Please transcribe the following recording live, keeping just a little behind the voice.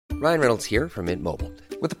Ryan Reynolds here from Mint Mobile.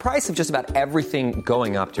 With the price of just about everything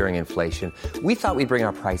going up during inflation, we thought we'd bring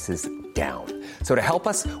our prices down. So to help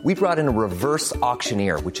us, we brought in a reverse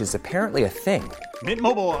auctioneer, which is apparently a thing. Mint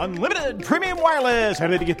Mobile Unlimited Premium Wireless. How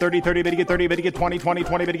to get 30, 30, bit to get 30, bit to get 20, 20,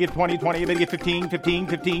 20, bit to get 20, 20, bit to get 15, 15,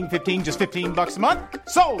 15, 15, just $15 a month?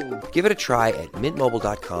 Sold! Give it a try at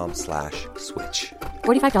mintmobile.com/switch.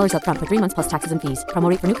 $45 up front for 3 months plus taxes and fees. Promo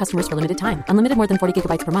rate for new customers for limited time. Unlimited more than 40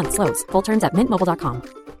 gigabytes per month. Slows full terms at mintmobile.com.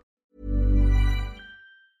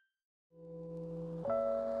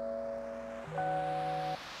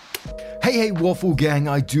 Hey Waffle Gang,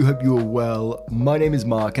 I do hope you are well. My name is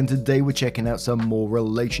Mark and today we're checking out some more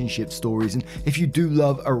relationship stories, and if you do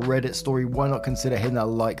love a Reddit story, why not consider hitting that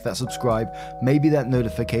like, that subscribe, maybe that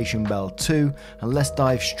notification bell too, and let's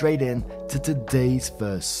dive straight in to today's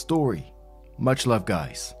first story. Much love,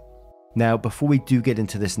 guys. Now, before we do get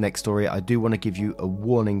into this next story, I do want to give you a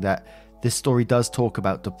warning that this story does talk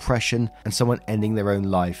about depression and someone ending their own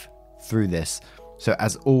life through this. So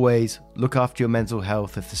as always, look after your mental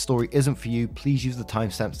health. If the story isn't for you, please use the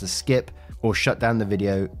timestamps to skip or shut down the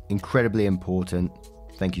video. Incredibly important.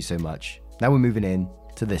 Thank you so much. Now we're moving in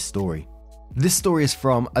to this story. This story is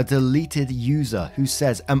from a deleted user who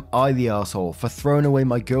says, "Am I the arsehole for throwing away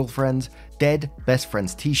my girlfriend's dead best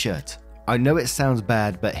friend's t-shirt? I know it sounds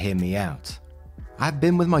bad, but hear me out. I've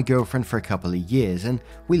been with my girlfriend for a couple of years and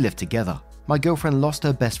we live together. My girlfriend lost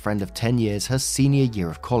her best friend of 10 years her senior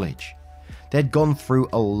year of college. They'd gone through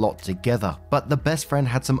a lot together, but the best friend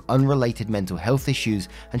had some unrelated mental health issues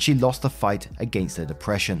and she lost the fight against her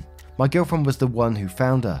depression. My girlfriend was the one who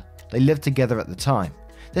found her. They lived together at the time.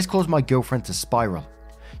 This caused my girlfriend to spiral.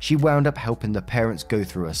 She wound up helping the parents go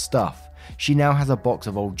through her stuff. She now has a box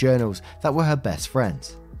of old journals that were her best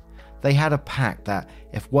friend's. They had a pact that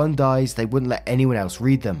if one dies, they wouldn't let anyone else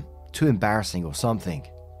read them. Too embarrassing or something.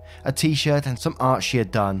 A t-shirt and some art she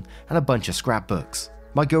had done and a bunch of scrapbooks.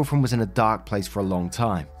 My girlfriend was in a dark place for a long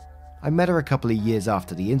time. I met her a couple of years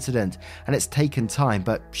after the incident and it's taken time,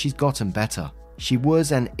 but she's gotten better. She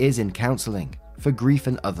was and is in counselling for grief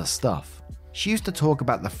and other stuff. She used to talk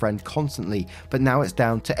about the friend constantly, but now it's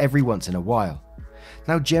down to every once in a while.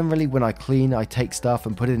 Now generally when I clean, I take stuff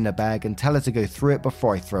and put it in a bag and tell her to go through it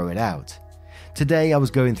before I throw it out. Today I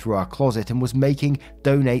was going through our closet and was making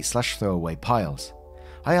donate/throwaway piles.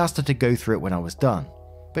 I asked her to go through it when I was done,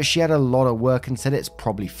 but she had a lot of work and said it's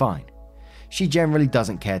probably fine. She generally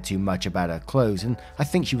doesn't care too much about her clothes and I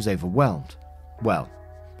think she was overwhelmed. Well,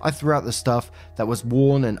 I threw out the stuff that was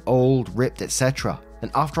worn and old, ripped, etc.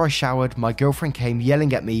 And after I showered, my girlfriend came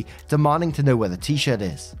yelling at me, demanding to know where the t-shirt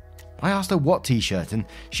is. I asked her what t-shirt and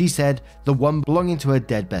she said the one belonging to her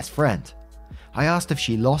dead best friend. I asked if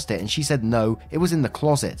she lost it and she said no, it was in the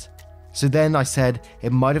closet. So then I said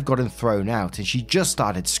it might have gotten thrown out and she just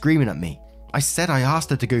started screaming at me. I said I asked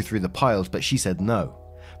her to go through the piles, but she said no.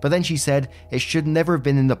 But then she said it should never have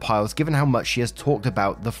been in the piles given how much she has talked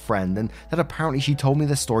about the friend and that apparently she told me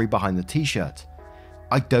the story behind the t-shirt.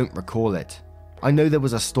 I don't recall it. I know there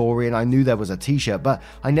was a story and I knew there was a t-shirt, but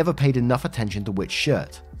I never paid enough attention to which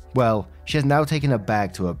shirt. Well, she has now taken a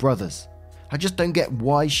bag to her brother's. I just don't get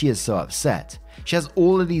why she is so upset. She has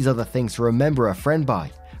all of these other things to remember her friend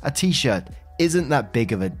by. A t-shirt isn't that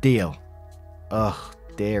big of a deal. Ugh,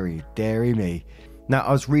 dearie me. Now,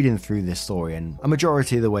 I was reading through this story and a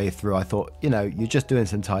majority of the way through I thought, you're just doing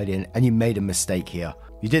some tidying and you made a mistake here.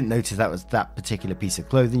 You didn't notice that was that particular piece of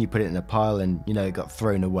clothing, you put it in a pile and, it got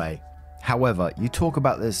thrown away. However, you talk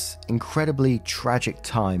about this incredibly tragic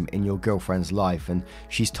time in your girlfriend's life and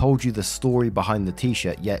she's told you the story behind the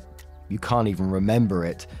t-shirt, yet you can't even remember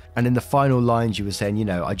it. And in the final lines you were saying,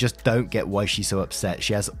 I just don't get why she's so upset.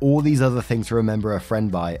 She has all these other things to remember her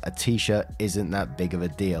friend by. A t-shirt isn't that big of a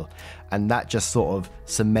deal. And that just sort of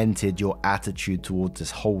cemented your attitude towards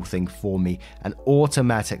this whole thing for me and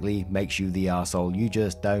automatically makes you the arsehole. You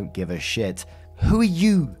just don't give a shit. Who are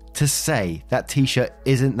you to say that t-shirt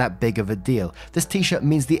isn't that big of a deal? This t-shirt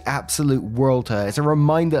means the absolute world to her. It's a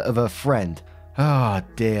reminder of her friend. Oh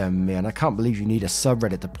dear man, I can't believe you need a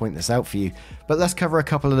subreddit to point this out for you. But let's cover a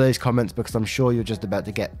couple of those comments because I'm sure you're just about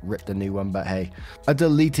to get ripped a new one, but hey. A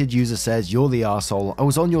deleted user says, "You're the arsehole. I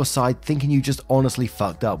was on your side thinking you just honestly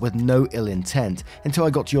fucked up with no ill intent until I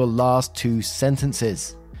got to your last 2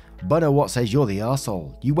 sentences." Bunner Watt says, "You're the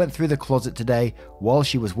arsehole. You went through the closet today while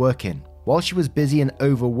she was working. While she was busy and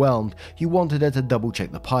overwhelmed, you wanted her to double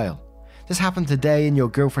check the pile. This happened today and your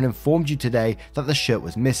girlfriend informed you today that the shirt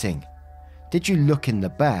was missing. Did you look in the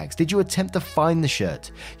bags? Did you attempt to find the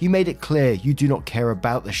shirt? You made it clear you do not care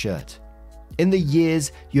about the shirt. In the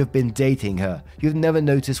years you have been dating her, you have never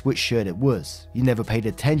noticed which shirt it was. You never paid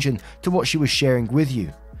attention to what she was sharing with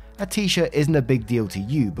you. A t-shirt isn't a big deal to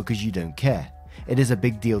you because you don't care. It is a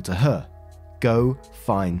big deal to her. Go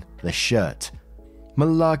find the shirt.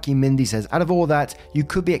 Malarkey Mindy says, out of all that, you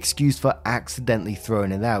could be excused for accidentally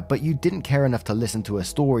throwing it out, but you didn't care enough to listen to her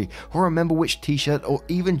story or remember which t-shirt or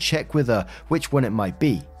even check with her which one it might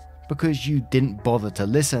be, because you didn't bother to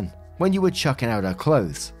listen when you were chucking out her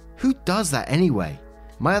clothes. Who does that anyway?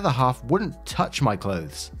 My other half wouldn't touch my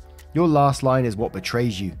clothes. Your last line is what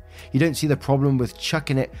betrays you. You don't see the problem with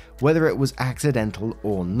chucking it whether it was accidental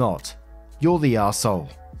or not. You're the arsehole.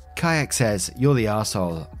 Kayak says, you're the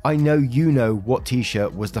arsehole. I know you know what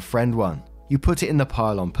t-shirt was the friend one. You put it in the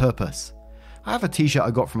pile on purpose. I have a t-shirt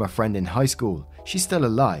I got from a friend in high school. She's still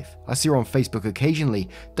alive. I see her on Facebook occasionally,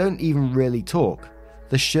 don't even really talk.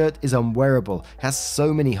 The shirt is unwearable, has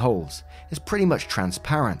so many holes. It's pretty much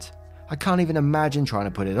transparent. I can't even imagine trying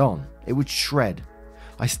to put it on. It would shred.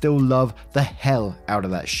 I still love the hell out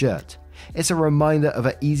of that shirt. It's a reminder of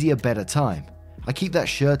an easier, better time. I keep that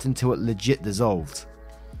shirt until it legit dissolves.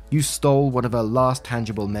 You stole one of her last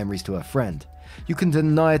tangible memories to her friend. You can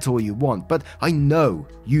deny it all you want, but I know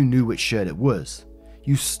you knew which shirt it was.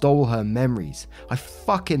 You stole her memories. I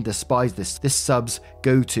fucking despise this sub's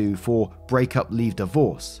go-to for break up, leave,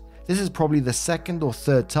 divorce. This is probably the second or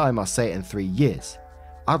third time I'll say it in 3 years.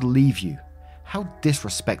 I'd leave you. How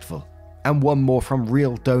disrespectful. And one more from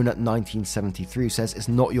Real Donut 1973 says it's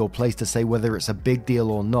not your place to say whether it's a big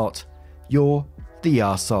deal or not. You're the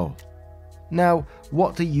arsehole. Now,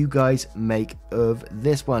 what do you guys make of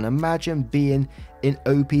this one? Imagine being in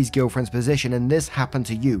OP's girlfriend's position and this happened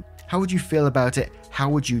to you. How would you feel about it? How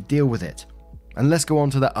would you deal with it? And let's go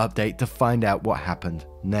on to the update to find out what happened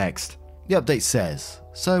next. The update says,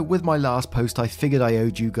 so with my last post I figured I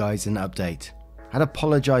owed you guys an update. I'd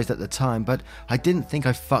apologized at the time, but I didn't think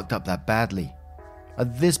I fucked up that badly.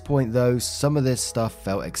 At this point though, some of this stuff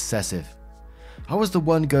felt excessive. I was the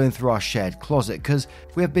one going through our shared closet because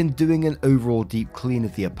we have been doing an overall deep clean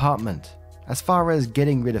of the apartment. As far as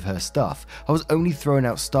getting rid of her stuff, I was only throwing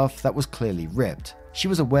out stuff that was clearly ripped. She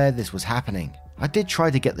was aware this was happening. I did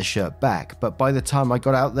try to get the shirt back, but by the time I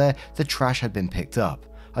got out there, the trash had been picked up.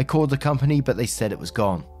 I called the company, but they said it was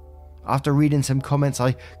gone. After reading some comments,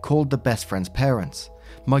 I called the best friend's parents.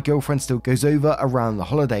 My girlfriend still goes over around the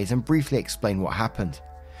holidays and briefly explained what happened.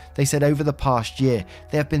 They said over the past year,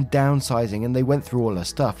 they have been downsizing and they went through all her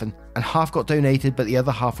stuff and half got donated, but the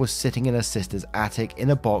other half was sitting in her sister's attic in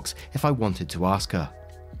a box if I wanted to ask her.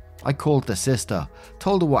 I called the sister,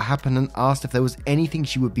 told her what happened and asked if there was anything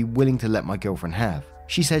she would be willing to let my girlfriend have.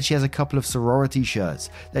 She said she has a couple of sorority shirts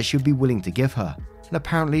that she would be willing to give her, and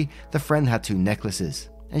apparently the friend had 2 necklaces,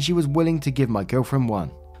 and she was willing to give my girlfriend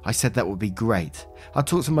one. I said that would be great. I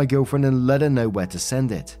talked to my girlfriend and let her know where to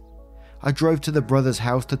send it. I drove to the brother's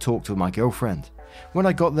house to talk to my girlfriend. When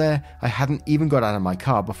I got there, I hadn't even got out of my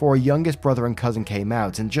car before her youngest brother and cousin came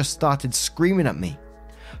out and just started screaming at me.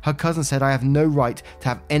 Her cousin said I have no right to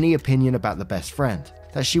have any opinion about the best friend,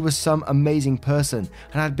 that she was some amazing person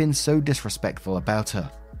and had been so disrespectful about her.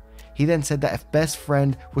 He then said that if best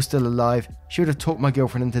friend was still alive, she would have talked my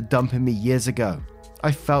girlfriend into dumping me years ago.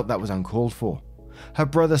 I felt that was uncalled for. Her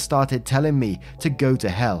brother started telling me to go to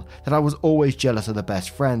hell, that I was always jealous of the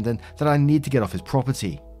best friend and that I need to get off his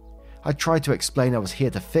property. I tried to explain I was here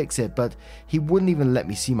to fix it, but he wouldn't even let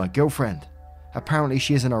me see my girlfriend. Apparently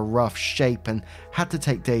she is in a rough shape and had to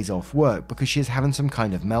take days off work because she is having some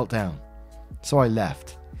kind of meltdown. So I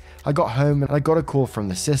left. I got home and I got a call from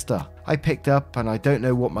the sister. I picked up and I don't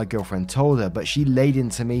know what my girlfriend told her, but she laid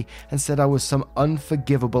into me and said I was some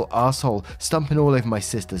unforgivable asshole stomping all over my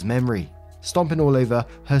sister's memory. Stomping all over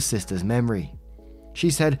her sister's memory. She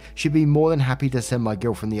said she'd be more than happy to send my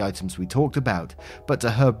girlfriend the items we talked about, but to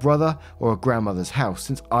her brother or her grandmother's house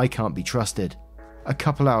since I can't be trusted. A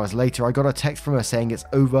couple hours later, I got a text from her saying it's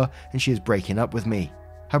over and she is breaking up with me.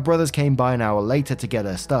 Her brothers came by an hour later to get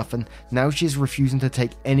her stuff and now she is refusing to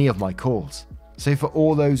take any of my calls. So for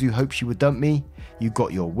all those who hoped she would dump me, you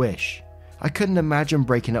got your wish. I couldn't imagine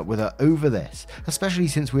breaking up with her over this, especially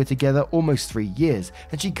since we were together almost 3 years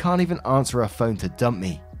and she can't even answer her phone to dump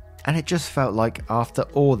me. And it just felt like after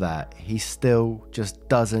all that, he still just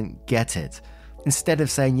doesn't get it. Instead of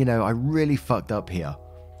saying, I really fucked up here.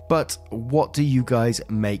 But what do you guys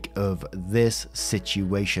make of this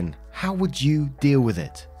situation? How would you deal with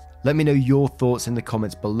it? Let me know your thoughts in the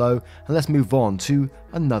comments below and let's move on to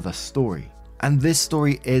another story. And this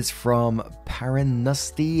story is from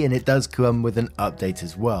Paranusty and it does come with an update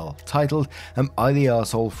as well, titled, Am I the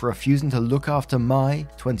Arsehole for refusing to look after my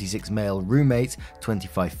 26 male roommate,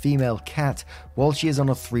 25 female cat while she is on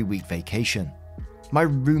a 3-week vacation? My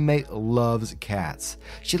roommate loves cats.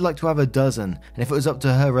 She'd like to have a dozen, and if it was up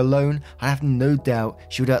to her alone, I have no doubt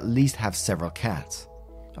she would at least have several cats.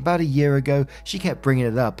 About a year ago, she kept bringing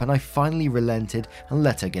it up, and I finally relented and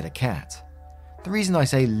let her get a cat. The reason I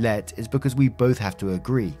say let is because we both have to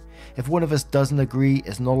agree. If one of us doesn't agree,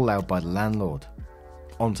 it's not allowed by the landlord.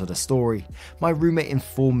 On to the story. My roommate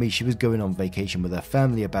informed me she was going on vacation with her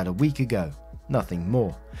family about a week ago. Nothing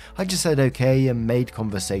more. I just said okay and made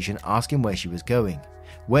conversation asking where she was going.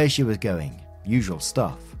 Usual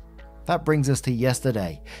stuff. That brings us to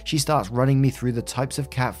yesterday. She starts running me through the types of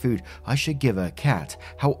cat food I should give her cat,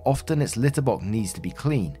 how often its litter box needs to be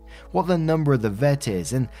clean, what the number of the vet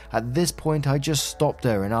is, and at this point I just stopped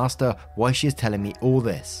her and asked her why she is telling me all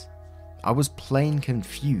this. I was plain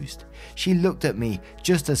confused. She looked at me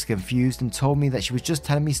just as confused and told me that she was just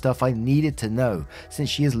telling me stuff I needed to know since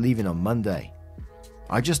she is leaving on Monday.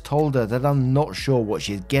 I just told her that I'm not sure what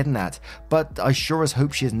she is getting at, but I sure as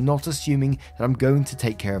hope she is not assuming that I'm going to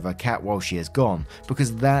take care of her cat while she is gone,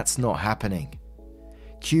 because that's not happening.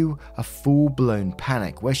 Cue a full-blown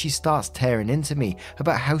panic where she starts tearing into me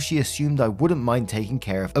about how she assumed I wouldn't mind taking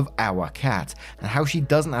care of our cat and how she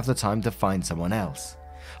doesn't have the time to find someone else.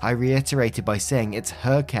 I reiterated by saying it's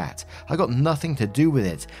her cat, I got nothing to do with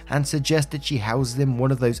it, and suggested she houses in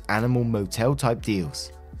one of those animal motel type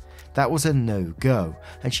deals. That was a no-go,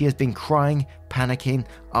 and she has been crying, panicking,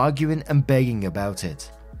 arguing and begging about it.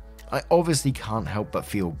 I obviously can't help but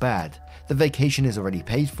feel bad. The vacation is already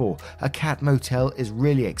paid for, a cat motel is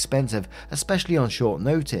really expensive, especially on short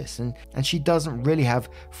notice, and she doesn't really have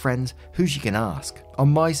friends who she can ask. On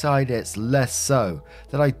my side, it's less so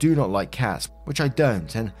that I do not like cats, which I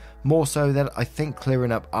don't, and more so that I think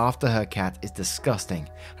clearing up after her cat is disgusting,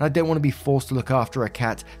 and I don't want to be forced to look after a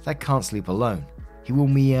cat that can't sleep alone. He will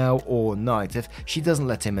meow all night if she doesn't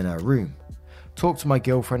let him in her room. Talk to my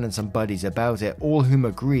girlfriend and some buddies about it, all whom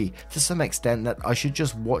agree to some extent that I should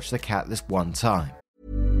just watch the cat this one time.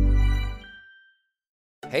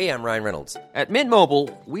 Hey, I'm Ryan Reynolds. At Mint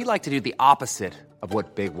Mobile, we like to do the opposite of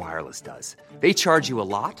what Big Wireless does. They charge you a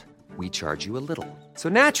lot, we charge you a little. So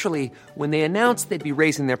naturally, when they announced they'd be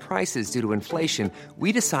raising their prices due to inflation,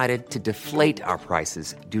 we decided to deflate our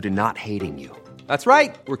prices due to not hating you. That's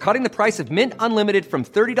right. We're cutting the price of Mint Unlimited from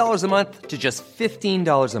 $30 a month to just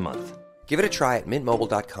 $15 a month. Give it a try at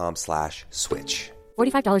mintmobile.com/switch.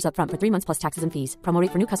 $45 up front for 3 months plus taxes and fees. Promo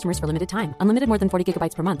rate for new customers for limited time. Unlimited more than 40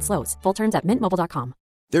 gigabytes per month slows. Full terms at mintmobile.com.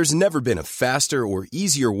 There's never been a faster or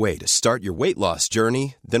easier way to start your weight loss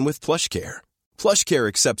journey than with PlushCare. PlushCare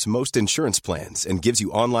accepts most insurance plans and gives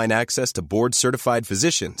you online access to board-certified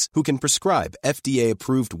physicians who can prescribe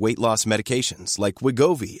FDA-approved weight loss medications like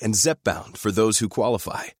Wegovy and Zepbound for those who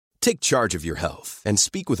qualify. Take charge of your health and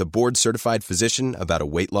speak with a board-certified physician about a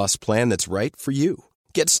weight loss plan that's right for you.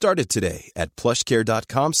 Get started today at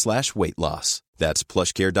plushcare.com/weight loss. That's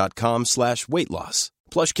plushcare.com/weight loss.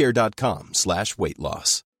 plushcare.com/weight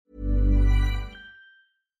loss.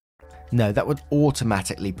 No, that would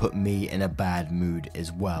automatically put me in a bad mood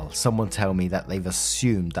as well. Someone tell me that they've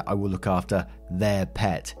assumed that I will look after their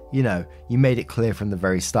pet. You know, you made it clear from the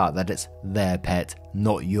very start that it's their pet,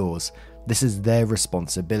 not yours. This is their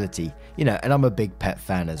responsibility, you know, and I'm a big pet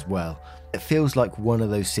fan as well. It feels like one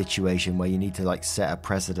of those situations where you need to like set a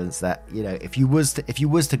precedence that, you know, if you was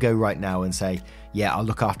to go right now and say, yeah, I'll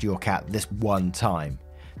look after your cat this one time,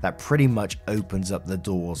 that pretty much opens up the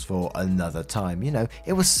doors for another time. You know,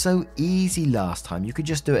 it was so easy last time. You could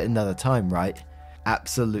just do it another time, right?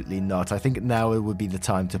 Absolutely not. I think now it would be the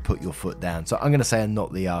time to put your foot down. So I'm going to say I'm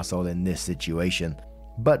not the arsehole in this situation.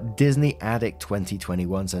 But Disney Addict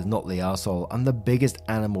 2021 says not the arsehole. I'm the biggest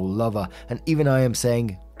animal lover, and even I am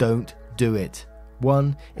saying don't do it.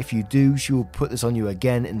 1. If you do, she will put this on you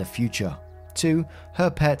again in the future. 2. Her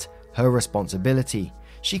pet, her responsibility.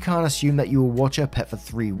 She can't assume that you will watch her pet for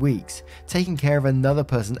 3 weeks. Taking care of another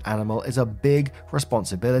person's animal is a big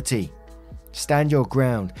responsibility. Stand your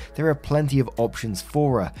ground. There are plenty of options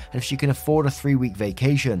for her, and if she can afford a 3-week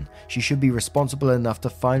vacation, she should be responsible enough to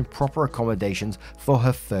find proper accommodations for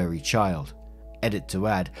her furry child. Edit to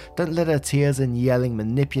add, don't let her tears and yelling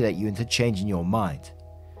manipulate you into changing your mind.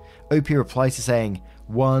 OP replies to saying,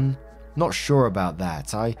 1. Not sure about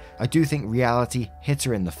that. I do think reality hit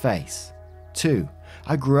her in the face. 2.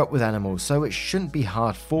 I grew up with animals, so it shouldn't be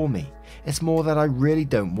hard for me. It's more that I really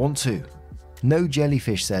don't want to. No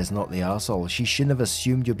Jellyfish says not the arsehole. She shouldn't have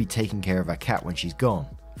assumed you'll be taking care of her cat when she's gone.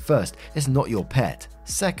 First, it's not your pet.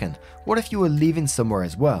 Second, what if you were leaving somewhere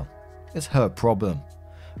as well? It's her problem.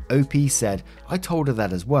 OP said, I told her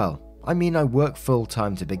that as well. I mean, I work full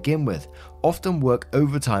time to begin with, often work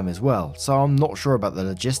overtime as well, so I'm not sure about the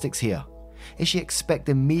logistics here. Is she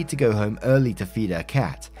expecting me to go home early to feed her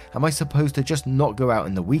cat? Am I supposed to just not go out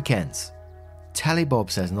in the weekends? Tallybob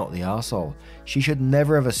says not the arsehole. She should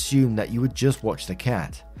never have assumed that you would just watch the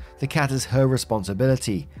cat. The cat is her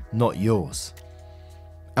responsibility, not yours.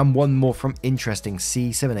 And one more from Interesting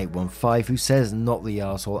C7815 who says not the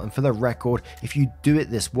arsehole, and for the record, if you do it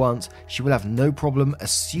this once, she will have no problem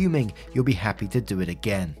assuming you'll be happy to do it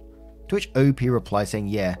again. To which OP replies saying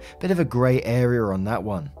yeah, bit of a grey area on that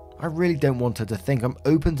one. I really don't want her to think I'm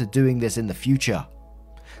open to doing this in the future.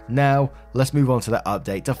 Now, let's move on to the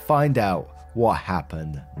update to find out what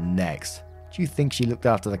happened next. Do you think she looked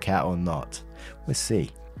after the cat or not? We'll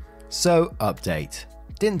see. So, update.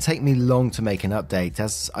 Didn't take me long to make an update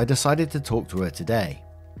as I decided to talk to her today.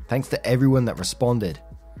 Thanks to everyone that responded.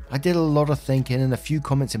 I did a lot of thinking and a few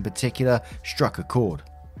comments in particular struck a chord.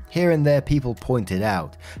 Here and there people pointed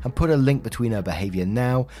out and put a link between her behaviour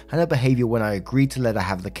now and her behaviour when I agreed to let her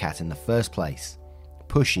have the cat in the first place.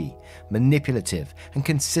 Pushy, manipulative, and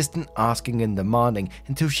consistent asking and demanding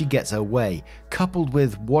until she gets her way, coupled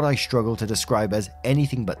with what I struggle to describe as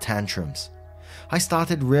anything but tantrums. I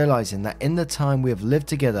started realizing that in the time we have lived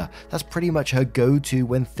together, that's pretty much her go-to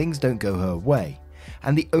when things don't go her way.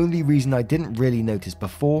 And the only reason I didn't really notice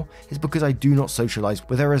before is because I do not socialize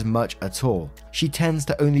with her as much at all. She tends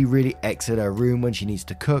to only really exit her room when she needs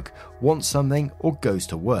to cook, wants something, or goes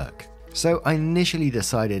to work. So I initially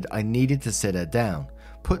decided I needed to sit her down,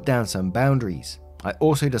 put down some boundaries. I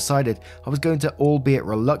also decided I was going to, albeit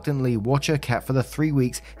reluctantly, watch her cat for the 3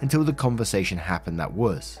 weeks until the conversation happened that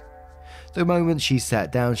was. The moment she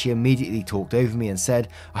sat down, she immediately talked over me and said,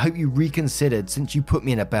 "I hope you reconsidered since you put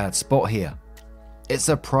me in a bad spot here." It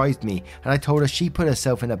surprised me, and I told her she put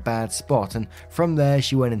herself in a bad spot, and from there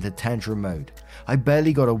she went into tantrum mode. I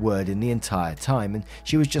barely got a word in the entire time, and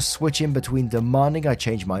she was just switching between demanding I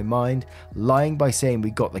change my mind, lying by saying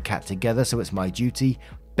we got the cat together so it's my duty,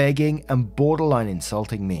 begging, and borderline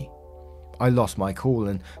insulting me. I lost my cool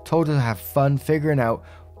and told her to have fun figuring out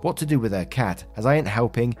what to do with her cat as I ain't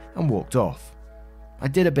helping, and walked off. I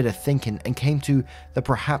did a bit of thinking and came to the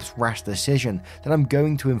perhaps rash decision that I'm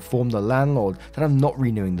going to inform the landlord that I'm not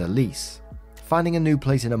renewing the lease. Finding a new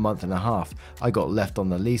place in a month and a half I got left on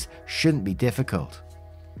the lease shouldn't be difficult.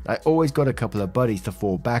 I always got a couple of buddies to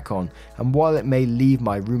fall back on, and while it may leave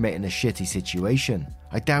my roommate in a shitty situation,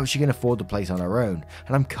 I doubt she can afford the place on her own,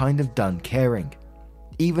 and I'm kind of done caring.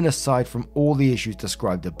 Even aside from all the issues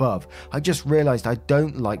described above, I just realized I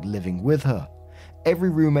don't like living with her.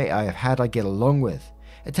 Every roommate I have had I get along with.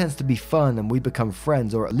 It tends to be fun and we become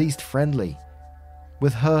friends, or at least friendly.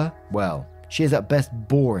 With her, well, she is at best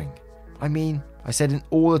boring. I mean, I said in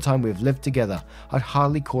all the time we've lived together, I'd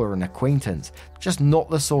hardly call her an acquaintance, just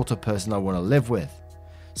not the sort of person I want to live with.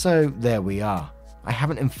 So there we are. I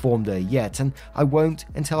haven't informed her yet, and I won't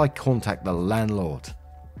until I contact the landlord.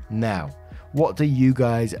 Now, what do you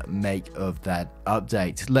guys make of that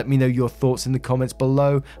update? Let me know your thoughts in the comments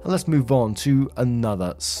below, and let's move on to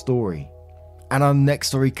another story. And our next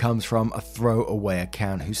story comes from a throwaway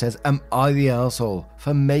account who says, "Am I the arsehole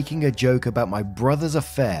for making a joke about my brother's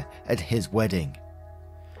affair at his wedding?"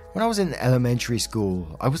 When I was in elementary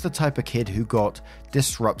school, I was the type of kid who got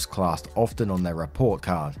disrupts class often on their report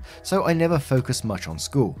card, so I never focused much on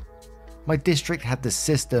school. My district had this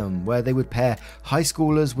system where they would pair high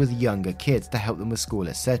schoolers with younger kids to help them with school,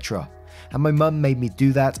 etc. And my mum made me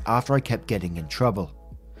do that after I kept getting in trouble.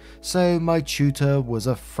 So my tutor was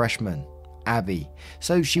a freshman, Abby,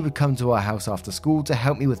 so she would come to our house after school to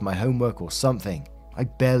help me with my homework or something. I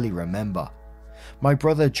barely remember. My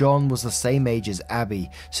brother John was the same age as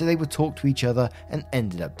Abby, so they would talk to each other and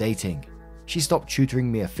ended up dating. She stopped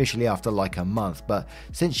tutoring me officially after like a month, but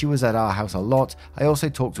since she was at our house a lot, I also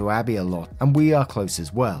talked to Abby a lot, and we are close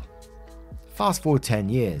as well. Fast forward 10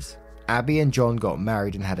 years, Abby and John got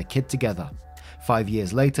married and had a kid together. 5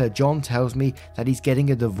 years later, John tells me that he's getting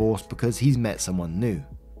a divorce because he's met someone new.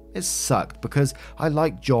 It sucked because I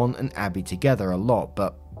liked John and Abby together a lot,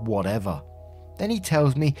 but whatever. Then he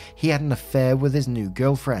tells me he had an affair with his new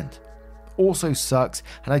girlfriend. Also sucks,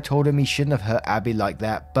 and I told him he shouldn't have hurt Abby like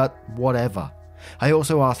that, but whatever. I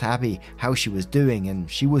also asked Abby how she was doing, and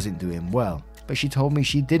she wasn't doing well, but she told me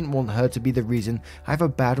she didn't want her to be the reason I have a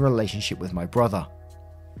bad relationship with my brother.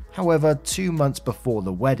 However, 2 months before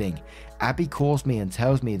the wedding, Abby calls me and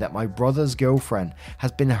tells me that my brother's girlfriend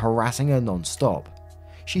has been harassing her non-stop.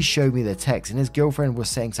 She showed me the text, and his girlfriend was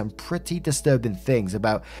saying some pretty disturbing things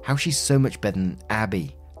about how she's so much better than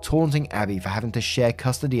Abby, taunting Abby for having to share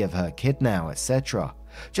custody of her kid now, etc.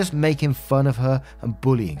 Just making fun of her and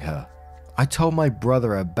bullying her. I told my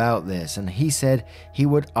brother about this, and he said he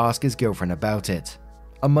would ask his girlfriend about it.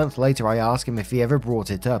 A month later, I asked him if he ever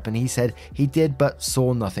brought it up, and he said he did but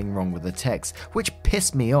saw nothing wrong with the text, which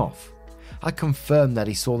pissed me off. I confirmed that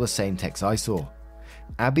he saw the same text I saw.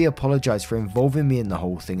 Abby apologized for involving me in the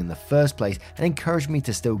whole thing in the first place and encouraged me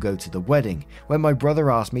to still go to the wedding, where my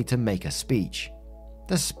brother asked me to make a speech.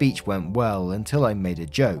 The speech went well until I made a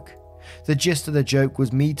joke. The gist of the joke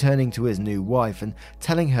was me turning to his new wife and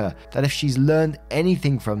telling her that if she's learned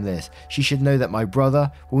anything from this, she should know that my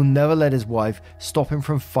brother will never let his wife stop him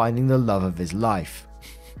from finding the love of his life.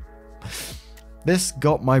 This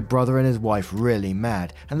got my brother and his wife really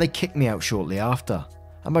mad, and they kicked me out shortly after.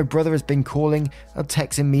 And my brother has been calling and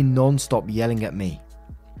texting me non-stop, yelling at me.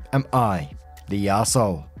 Am I the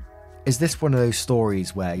arsehole? Is this one of those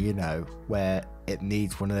stories where, where it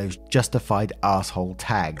needs one of those justified arsehole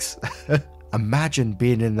tags? Imagine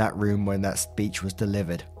being in that room when that speech was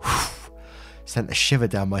delivered. Sent a shiver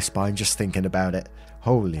down my spine just thinking about it.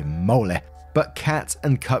 Holy moly. But Cat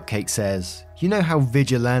and Cupcake says, you know how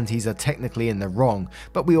vigilantes are technically in the wrong,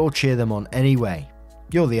 but we all cheer them on anyway.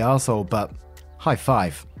 You're the arsehole, but high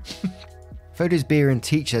five. Photos Beer and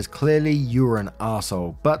Teach says, clearly you're an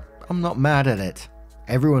arsehole, but I'm not mad at it.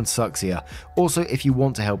 Everyone sucks here. Also, if you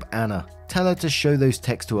want to help Anna, tell her to show those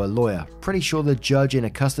texts to a lawyer. Pretty sure the judge in a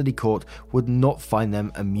custody court would not find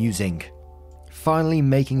them amusing. Finally,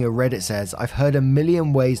 Making a Reddit says, I've heard a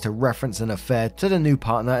million ways to reference an affair to the new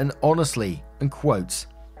partner, and honestly, and quotes,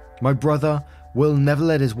 my brother will never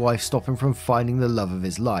let his wife stop him from finding the love of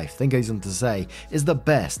his life, then goes on to say, is the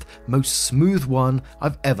best, most smooth one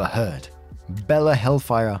I've ever heard. Bella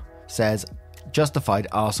Hellfire says, justified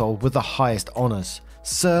arsehole with the highest honours.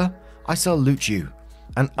 Sir, I salute you.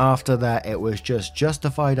 And after that, it was just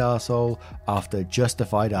justified arsehole after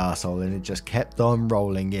justified arsehole, and it just kept on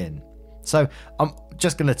rolling in. So I'm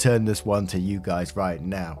just going to turn this one to you guys right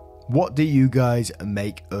now. What do you guys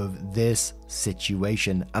make of this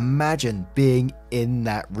situation? Imagine being in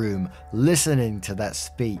that room, listening to that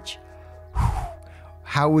speech.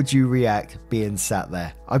 How would you react being sat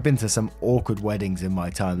there? I've been to some awkward weddings in my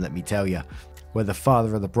time, let me tell you, where the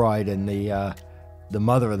father of the bride and the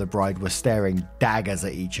mother of the bride were staring daggers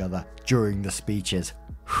at each other during the speeches.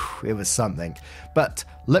 It was something. But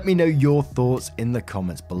let me know your thoughts in the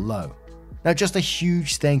comments below. Now, just a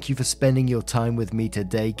huge thank you for spending your time with me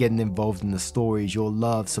today, getting involved in the stories. Your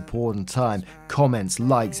love, support, and time, comments,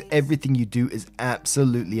 likes, everything you do is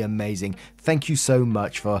absolutely amazing. Thank you so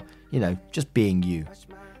much for, just being you.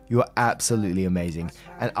 You are absolutely amazing.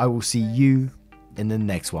 And I will see you in the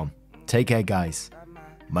next one. Take care, guys.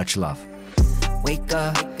 Much love. Wake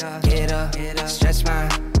up, get up, stretch my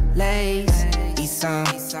legs, eat some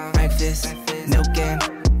breakfast, milk and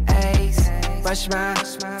eggs, brush my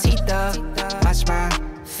teeth up, wash my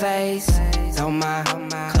face, throw my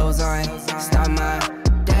clothes on, start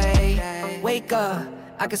my day. Wake up,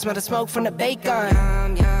 I can smell the smoke from the bacon.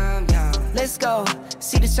 Let's go,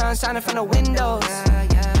 see the sun shining from the windows.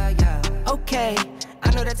 Okay,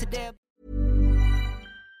 I know that today.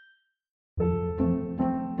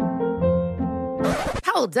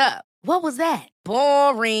 Hold up. What was that?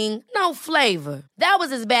 Boring. No flavor. That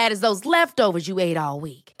was as bad as those leftovers you ate all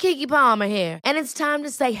week. Keke Palmer here, and it's time to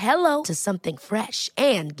say hello to something fresh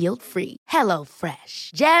and guilt-free. Hello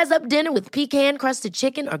Fresh. Jazz up dinner with pecan-crusted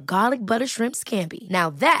chicken or garlic butter shrimp scampi. Now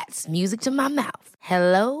that's music to my mouth.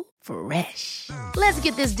 Hello Fresh. Let's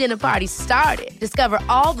get this dinner party started. Discover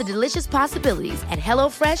all the delicious possibilities at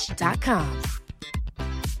HelloFresh.com.